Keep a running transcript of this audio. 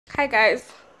Hi guys,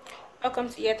 welcome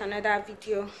to yet another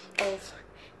video of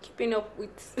keeping up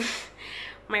with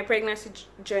my pregnancy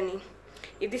journey.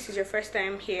 If this is your first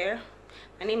time here,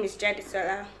 my name is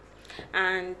Jadisala,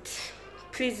 and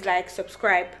please like,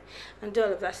 subscribe and do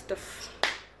all of that stuff.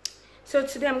 So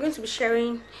today I'm going to be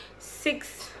sharing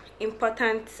 6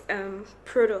 important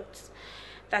products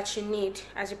that you need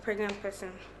as a pregnant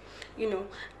person.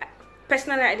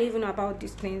 Personally, I didn't even know about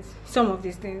these things, some of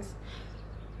these things,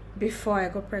 before I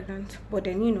got pregnant, but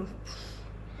then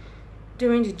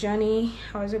during the journey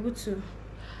I was able to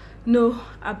know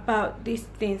about these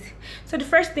things. So the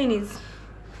first thing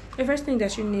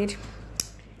that you need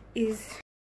is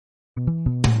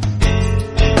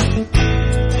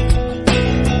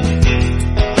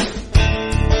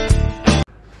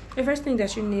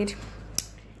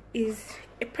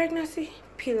a pregnancy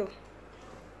pillow.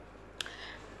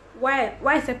 Why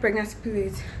I said pregnancy pillow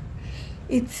is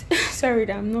it's sorry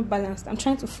that I'm not balanced. I'm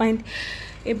trying to find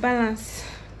a balance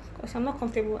because I'm not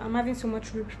comfortable. I'm having so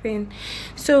much rib pain.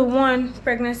 So one,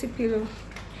 pregnancy pillow.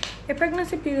 A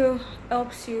pregnancy pillow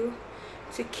helps you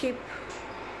to keep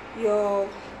your,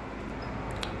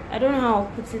 I don't know how I'll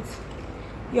put it,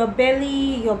 your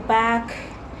belly, your back,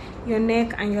 your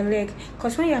neck and your leg.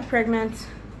 Because when you're pregnant,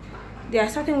 there are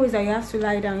certain ways that you have to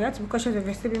lie down. You have to be cautious of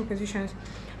your sleeping positions,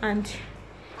 and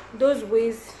those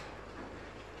ways,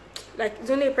 like, it's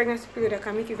only a pregnancy pillow that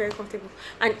can make you very comfortable.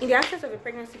 And in the absence of a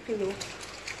pregnancy pillow,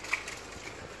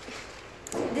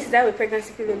 this is how a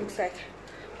pregnancy pillow looks like.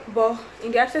 But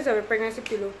in the absence of a pregnancy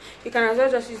pillow, you can as well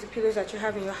just use the pillows that you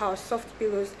have in your house. Soft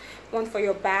pillows, one for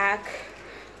your back,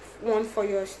 one for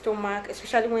your stomach,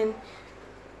 especially when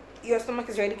your stomach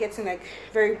is already getting like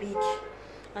very big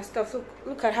and stuff.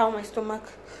 Look at how my stomach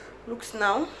looks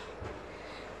now.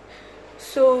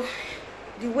 So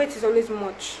the weight is always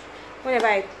much. Whenever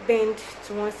I bend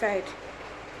to one side,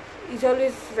 it's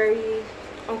always very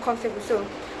uncomfortable. So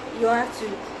you have to,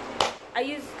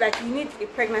 you need a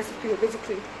pregnancy pillow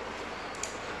basically.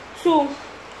 So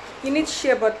you need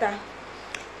shea butter.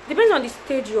 Depends on the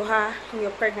stage you are in your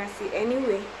pregnancy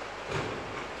anyway.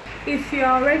 If you're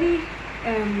already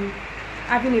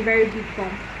having a very big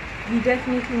bump, you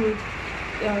definitely need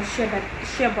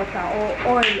shea butter or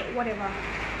oil, whatever,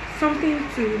 something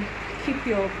to keep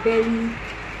your belly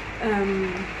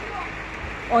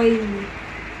oily,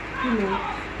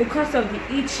 because of the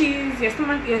itches. Your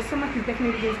stomach is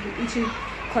definitely going to be itching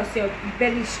because your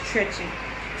belly is stretching.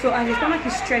 So as your stomach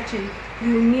is stretching,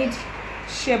 you need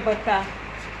shea butter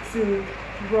to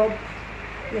rub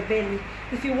your belly.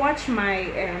 If you watch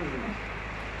my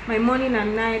my morning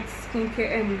and night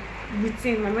skincare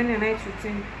routine, my morning and night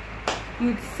routine,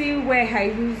 you'd see where I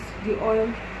use the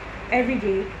oil every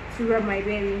day to rub my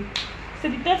belly. So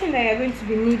the third thing that you're going to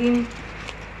be needing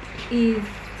is,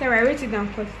 sorry, I wrote it down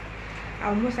because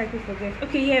I'll most likely forget.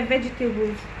 Okay, yeah,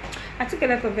 vegetables. I took a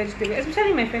lot of vegetables,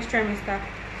 especially in my first trimester.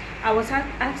 I was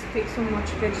asked to take so much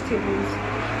vegetables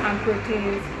and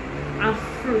proteins and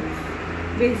fruits,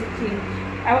 basically.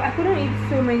 I couldn't eat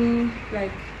so many,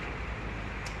 like,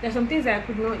 there's some things that I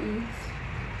could not eat,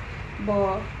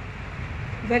 but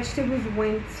vegetables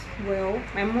went well.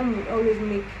 My mom would always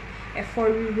make a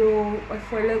roll or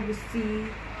for legusi.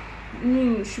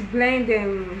 You should blend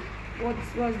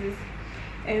what's this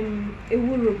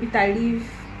ewuro, bitter leaf,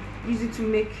 use it to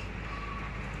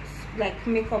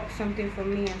make up something for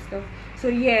me and stuff. So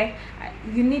yeah,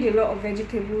 you need a lot of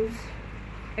vegetables,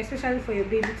 especially for your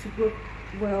baby to grow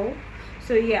well.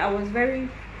 So yeah, I was very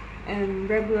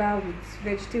regular with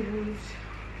vegetables,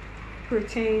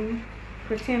 protein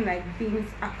like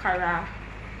beans, akara.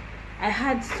 I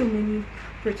had so many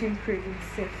protein cravings.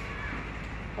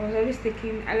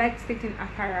 I liked taking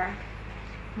akara,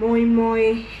 moi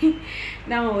moi.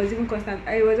 Now I was even constant.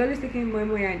 I was always taking moi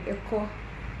moi and eko,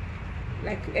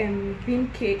 like bean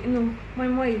cake. No, moi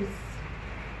moi is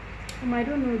I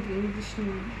don't know the English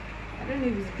name. I don't know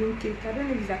if it's bean cake. I don't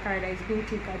know if it's akara that is bean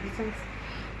cake or different.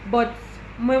 But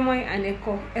moi moi and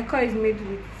eko is made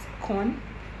with corn,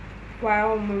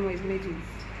 while moi moi is made with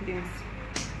beans.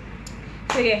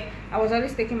 So yeah, I was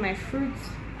always taking my fruits.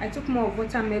 I took more of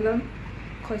watermelon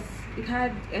because it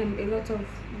had a lot of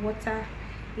water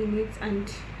in it,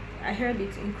 and I heard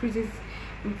it increases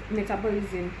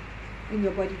metabolism in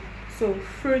your body. So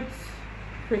fruits,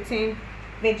 protein,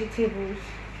 vegetables.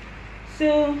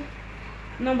 So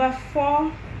number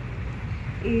 4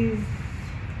 is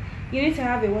you need to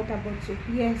have a water bottle.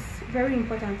 Yes, very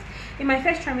important. In my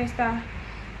first trimester,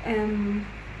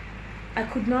 I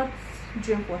could not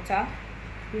drink water.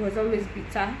 It was always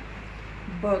bitter.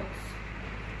 But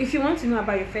if you want to know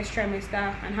about your first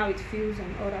trimester and how it feels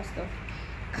and all that stuff,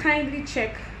 kindly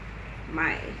check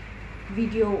my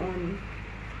video on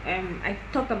I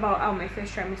talked about how my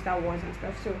first trimester was and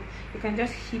stuff, so you can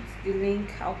just hit the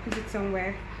link. I'll put it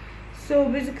somewhere. So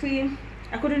basically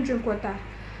I couldn't drink water,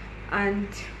 and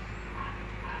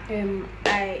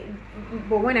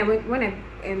but when I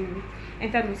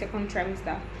entered my second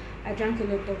trimester, I drank a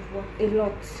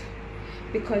lot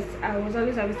because I was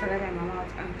always having saliva in my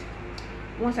mouth, and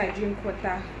once I drink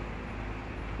water,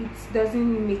 it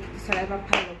doesn't make the saliva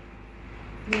pile up.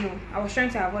 You know, I was trying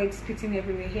to avoid spitting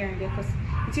everywhere here and there, because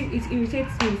it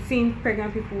irritates me seeing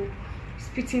pregnant people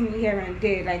spitting here and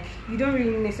there. Like, you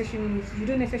don't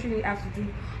necessarily have to do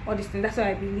all this thing. That's what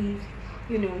I believe,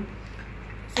 you know.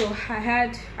 So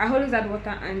I always had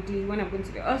water handy when I'm going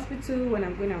to the hospital, when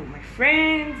I'm going out with my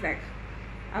friends. Like,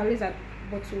 I always had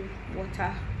bottled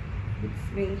water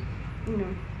with me, you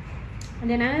know. And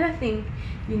then another thing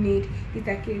you need is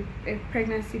like a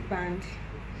pregnancy band.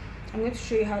 I'm going to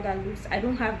show you how that looks. I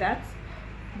don't have that,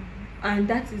 and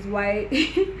that is why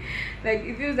like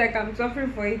it feels like I'm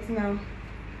suffering for it now.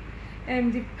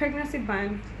 The pregnancy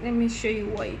band, let me show you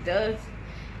what it does.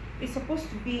 It's supposed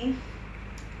to be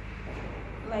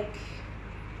like,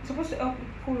 it's supposed to help you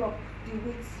pull up the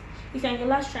weight. If you're in the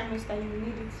last trimester, you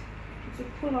need it to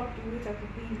pull up the weight of the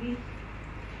baby.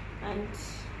 And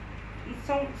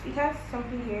it has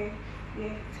something here, yeah,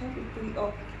 it helps you pull it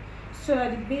up so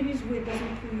that the baby's weight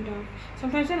doesn't pull you down.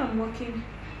 Sometimes when I'm walking,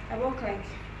 I walk like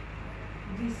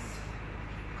this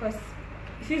because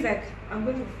it feels like I'm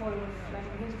going to fall off, like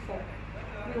I'm going to fall.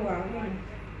 Meanwhile,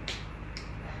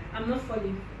 I'm not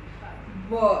falling,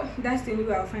 but that's the only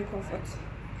way I'll find comfort.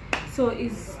 So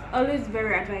it's always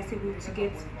very advisable to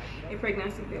get a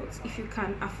pregnancy belt if you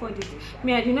can afford it.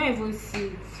 Me, I do not even see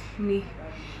it, me,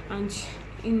 and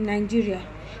in Nigeria,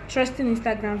 trusting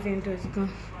Instagram vendors gone.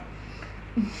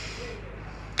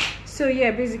 So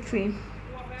yeah, basically,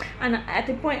 and at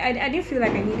the point I didn't feel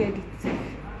like I needed it,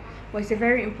 but it's a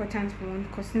very important one,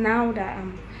 because now that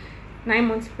I'm 9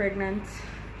 months pregnant,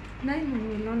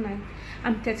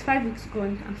 I'm 35 weeks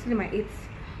gone, I'm still in my 8th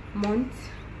month,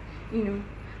 you know,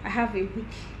 I have a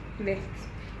week left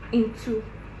into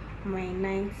my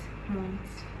 9th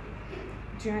month.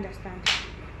 Do you understand?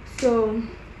 So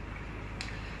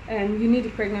you need a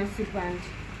pregnancy band.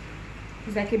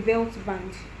 It's like a belt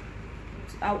band.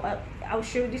 I'll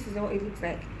show you. This is what it looks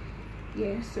like.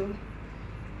 Yeah. So,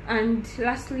 and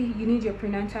lastly, you need your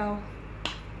prenatal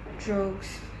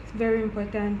drugs. It's very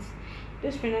important.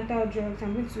 Those prenatal drugs,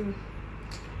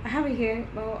 I have it here,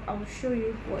 but I'll show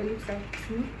you what it looks like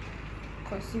too,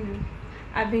 because you know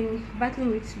I've been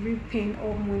battling with rib pain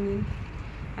all morning,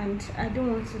 and I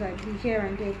don't want to like be here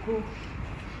and there go.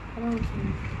 I don't want to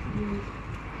be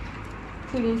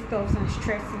pulling stuff and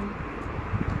stressing.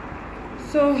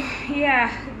 So yeah,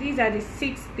 these are the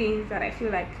 6 things that I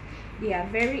feel like they are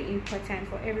very important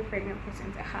for every pregnant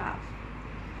person to have.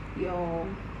 I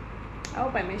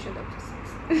hope I mentioned up to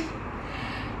 6.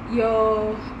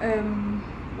 Your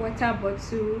water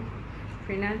bottle,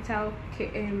 prenatal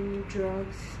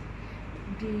drugs,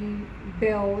 the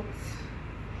belt,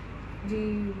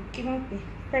 the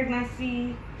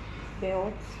pregnancy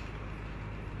belt,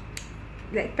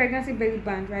 like pregnancy belly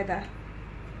band rather.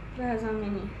 That's how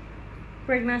many.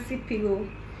 Pregnancy pillow,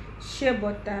 shea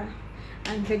butter,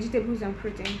 and vegetables and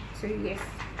protein. So yes,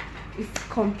 it's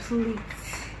complete.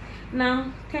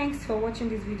 Now, thanks for watching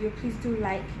this video. Please do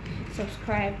like,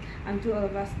 subscribe, and do all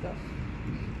of that stuff.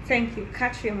 Thank you.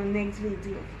 Catch you on my next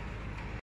video.